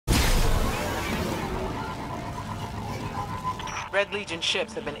Red Legion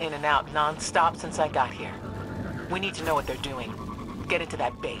ships have been in and out non-stop since I got here. We need to know what they're doing. Get into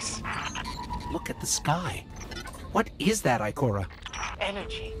that base. Look at the sky. What is that, Ikora?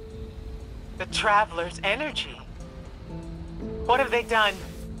 Energy. The Traveler's energy. What have they done?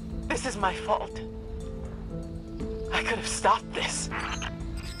 This is my fault. I could have stopped this.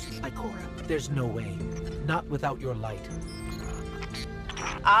 Ikora, there's no way. Not without your light.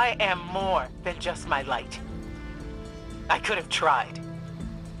 I am more than just my light. I could have tried.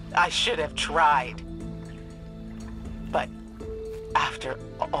 I should have tried. But after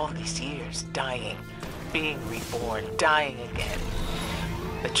all these years, dying, being reborn, dying again,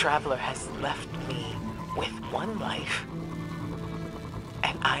 the Traveler has left me with one life,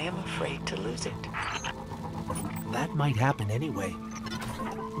 and I am afraid to lose it. That might happen anyway.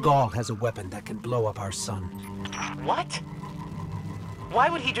 Gaul has a weapon that can blow up our sun. What? Why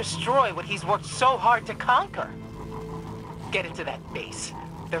would he destroy what he's worked so hard to conquer? Get into that base.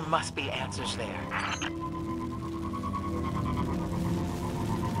 There must be answers there.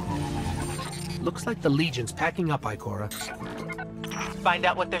 Looks like the Legion's packing up, Ikora. Find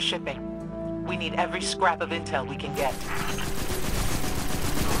out what they're shipping. We need every scrap of intel we can get.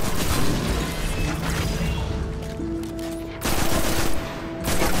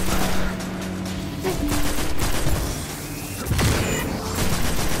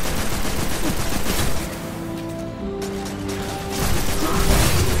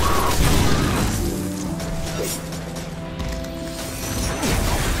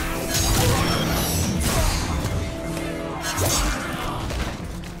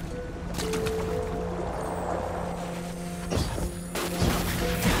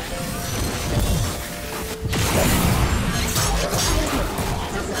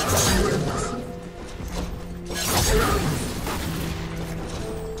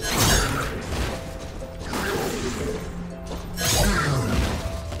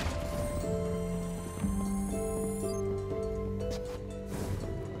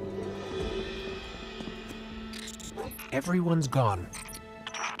 Everyone's gone.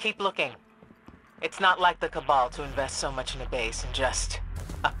 Keep looking. It's not like the Cabal to invest so much in a base and just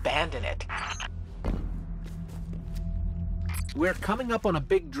abandon it. We're coming up on a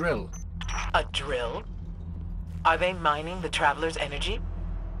big drill. A drill? Are they mining the Traveler's energy?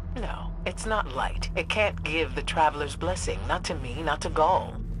 No, it's not light. It can't give the Traveler's blessing. Not to me, not to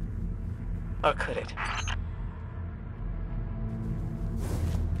Gaul. Or could it?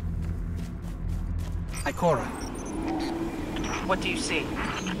 Ikora. What do you see?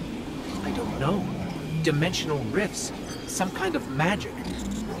 I don't know. Dimensional rifts. Some kind of magic.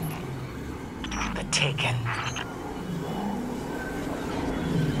 The Taken.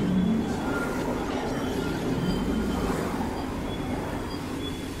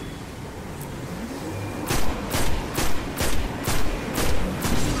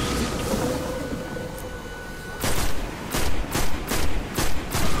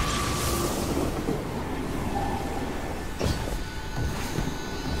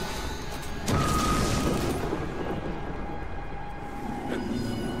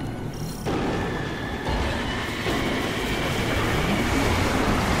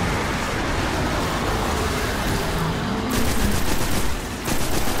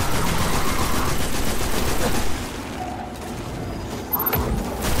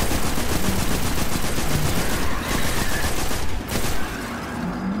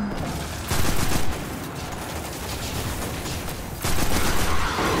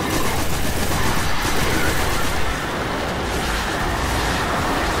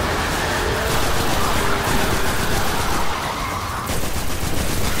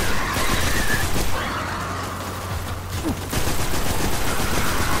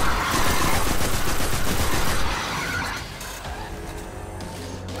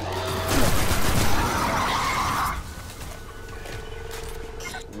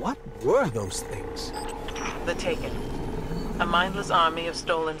 What were those things? The Taken. A mindless army of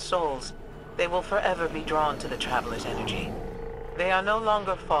stolen souls. They will forever be drawn to the Traveler's energy. They are no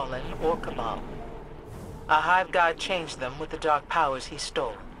longer fallen or Cabal. A Hive God changed them with the dark powers he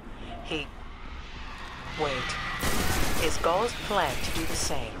stole. Wait. Is Gaul's plan to do the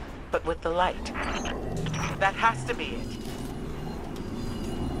same, but with the light? That has to be it.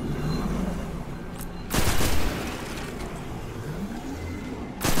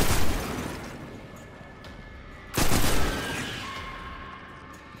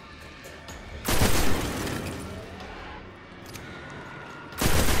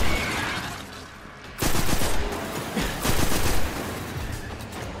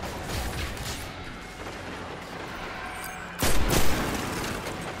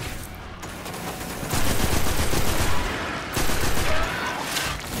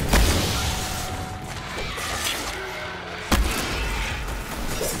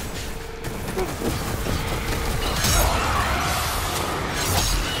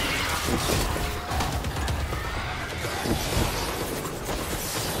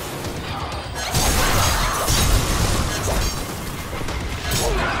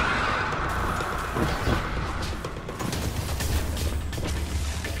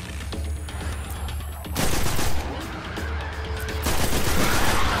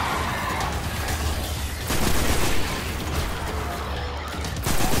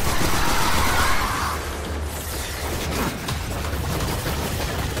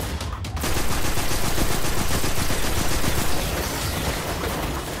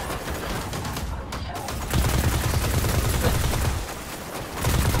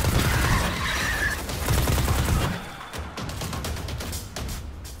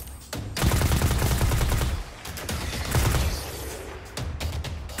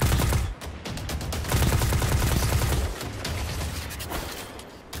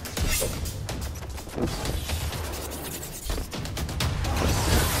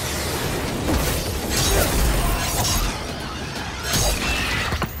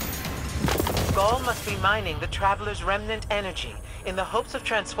 Must be mining the Traveler's remnant energy in the hopes of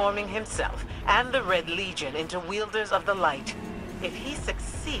transforming himself and the Red Legion into wielders of the light. If he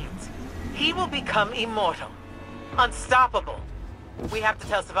succeeds, he will become immortal, unstoppable. We have to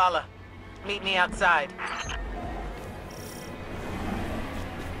tell Zavala. Meet me outside.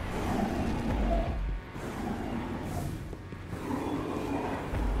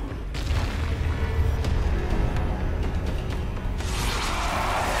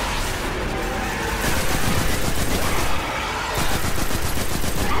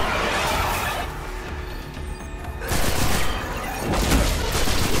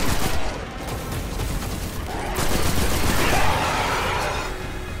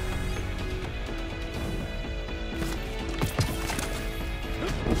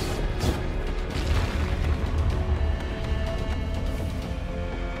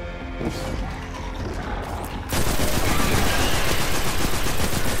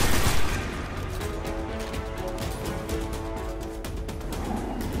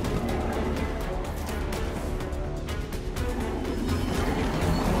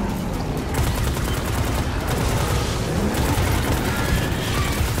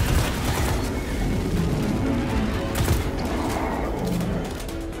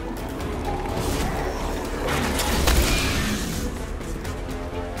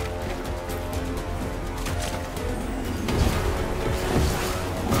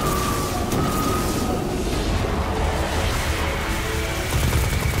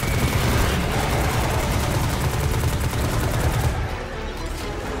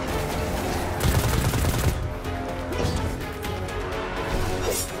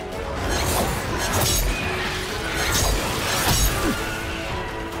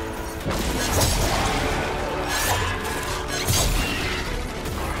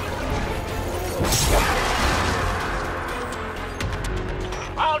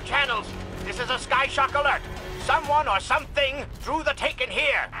 Shock alert! Someone or something drew the Taken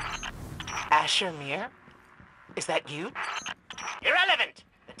here! Asher Mir? Is that you? Irrelevant!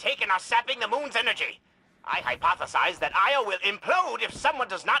 The Taken are sapping the moon's energy. I hypothesize that Io will implode if someone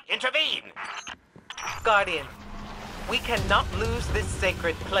does not intervene. Guardian, we cannot lose this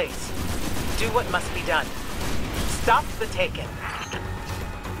sacred place. Do what must be done. Stop the Taken.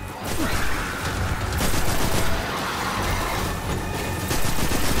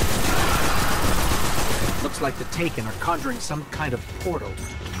 Looks like the Taken are conjuring some kind of portal.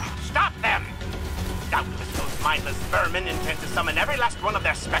 Stop them! Doubtless those mindless vermin intend to summon every last one of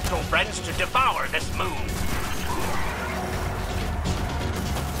their spectral friends to devour this moon.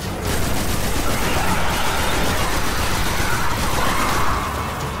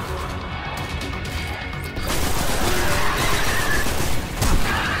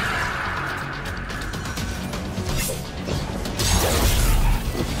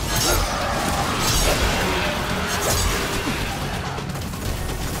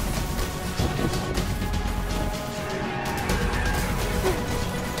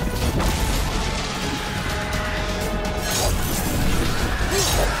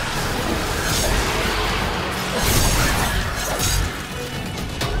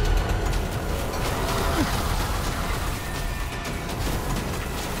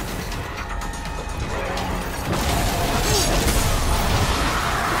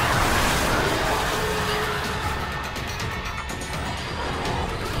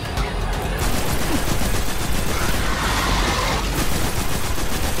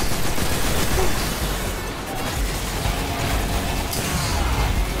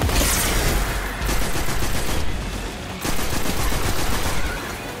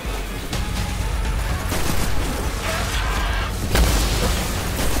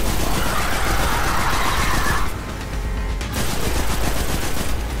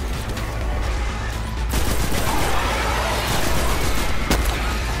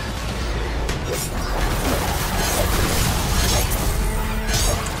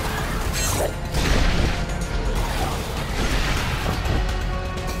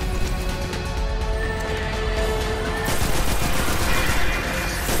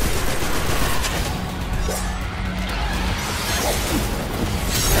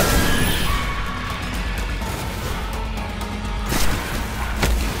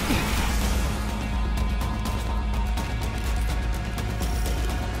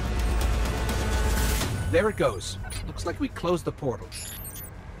 There it goes. Looks like we closed the portal.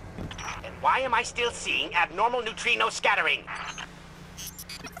 And why am I still seeing abnormal neutrino scattering?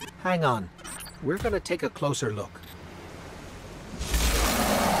 Hang on. We're gonna take a closer look.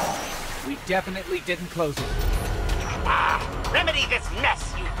 We definitely didn't close it. Remedy this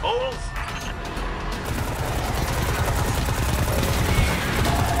mess, you fools!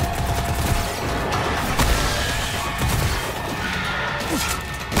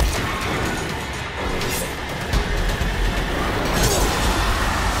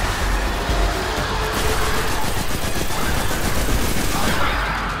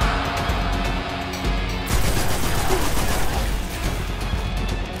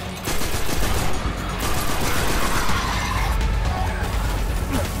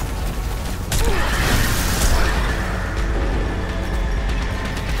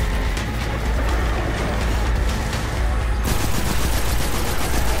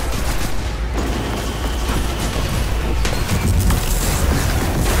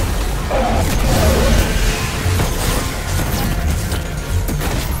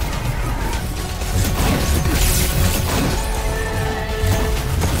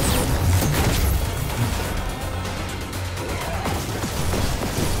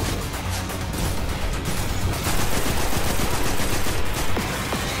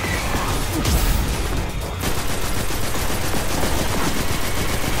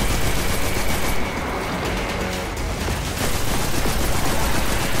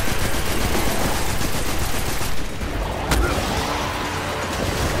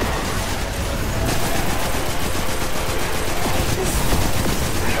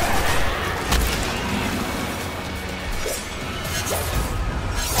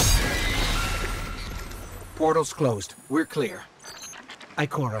 Portal's closed. We're clear.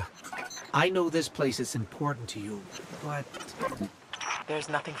 Ikora, I know this place is important to you, but... There's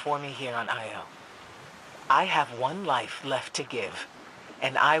nothing for me here on Io. I have one life left to give,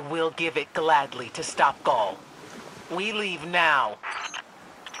 and I will give it gladly to stop Gaul. We leave now.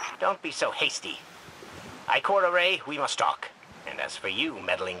 Don't be so hasty. Ikora Ray, we must talk. And as for you,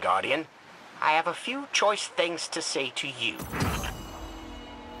 meddling guardian, I have a few choice things to say to you.